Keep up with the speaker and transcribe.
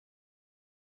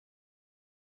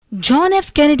John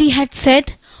F. Kennedy had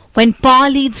said, "When power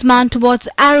leads man towards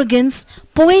arrogance,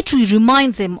 poetry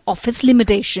reminds him of his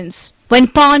limitations. When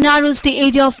power narrows the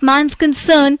area of man's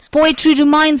concern, poetry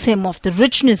reminds him of the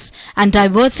richness and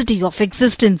diversity of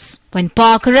existence. When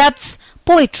power corrupts,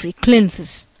 poetry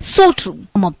cleanses." So true.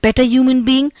 I'm a better human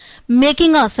being,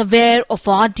 making us aware of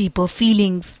our deeper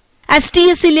feelings. As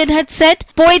T.S. Eliot had said,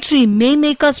 poetry may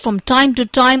make us from time to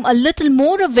time a little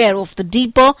more aware of the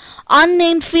deeper,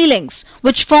 unnamed feelings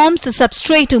which forms the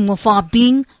substratum of our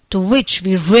being, to which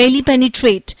we rarely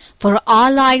penetrate, for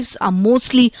our lives are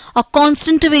mostly a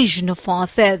constant evasion of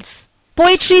ourselves.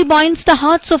 Poetry binds the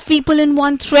hearts of people in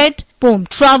one thread. Poem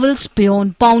travels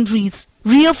beyond boundaries,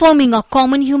 reaffirming our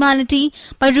common humanity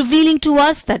by revealing to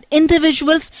us that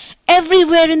individuals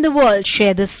everywhere in the world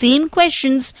share the same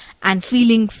questions and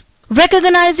feelings.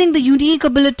 Recognizing the unique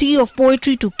ability of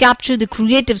poetry to capture the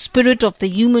creative spirit of the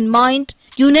human mind,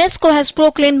 UNESCO has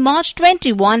proclaimed March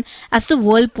 21 as the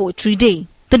World Poetry Day.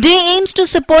 The day aims to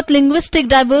support linguistic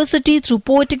diversity through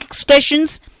poetic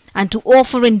expressions and to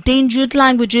offer endangered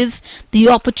languages the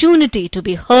opportunity to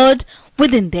be heard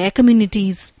within their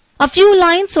communities. A few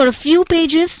lines or a few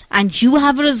pages and you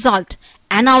have a result,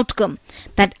 an outcome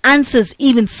that answers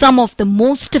even some of the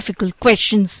most difficult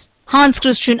questions. Hans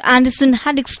Christian Andersen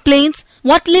had explained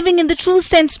what living in the true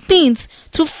sense means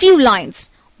through few lines,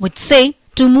 which say,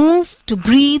 to move, to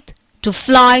breathe, to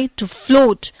fly, to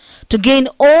float, to gain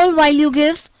all while you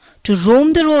give, to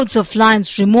roam the roads of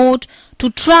lands remote, to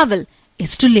travel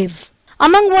is to live.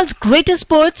 Among world's greatest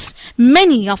poets,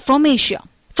 many are from Asia.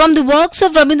 From the works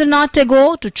of Rabindranath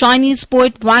Tagore to Chinese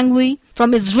poet Wang Wei,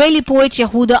 from Israeli poet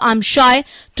Yehuda Amshai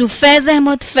to Faiz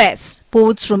Ahmad Faiz,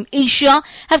 poets from Asia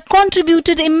have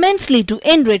contributed immensely to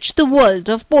enrich the world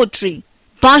of poetry.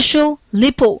 Basho,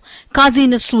 Lippo, Qazi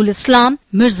Nasrul Islam,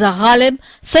 Mirza Ghalib,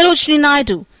 Sarojini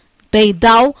Naidu, Bey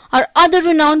Dao are other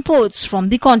renowned poets from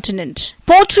the continent.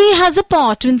 Poetry has a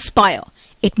power to inspire.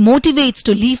 It motivates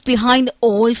to leave behind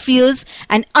all fears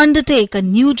and undertake a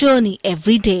new journey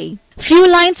every day. Few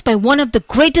lines by one of the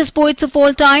greatest poets of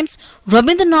all times,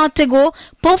 Rabindranath Tagore,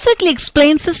 perfectly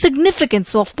explains the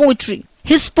significance of poetry.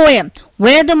 His poem,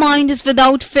 Where the Mind is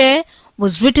Without Fear,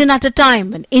 was written at a time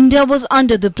when India was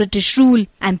under the British rule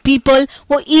and people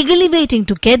were eagerly waiting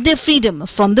to get their freedom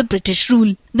from the British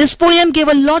rule. This poem gave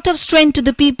a lot of strength to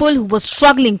the people who were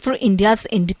struggling for India's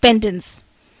independence.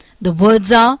 The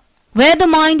words are, where the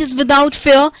mind is without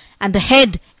fear and the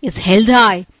head is held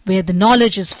high, where the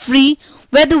knowledge is free,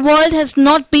 where the world has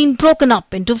not been broken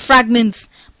up into fragments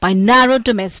by narrow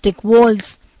domestic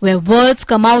walls, where words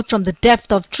come out from the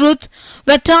depth of truth,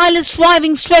 where tireless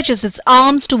striving stretches its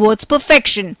arms towards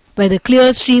perfection, where the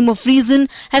clear stream of reason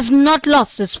has not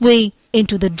lost its way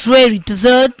into the dreary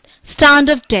desert stand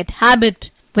of dead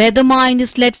habit, where the mind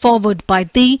is led forward by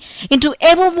thee into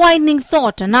ever-widening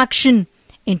thought and action,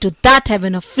 into that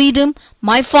heaven of freedom,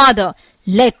 my Father,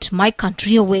 let my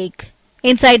country awake.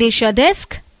 Inside Asia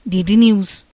Desk, DD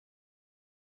News.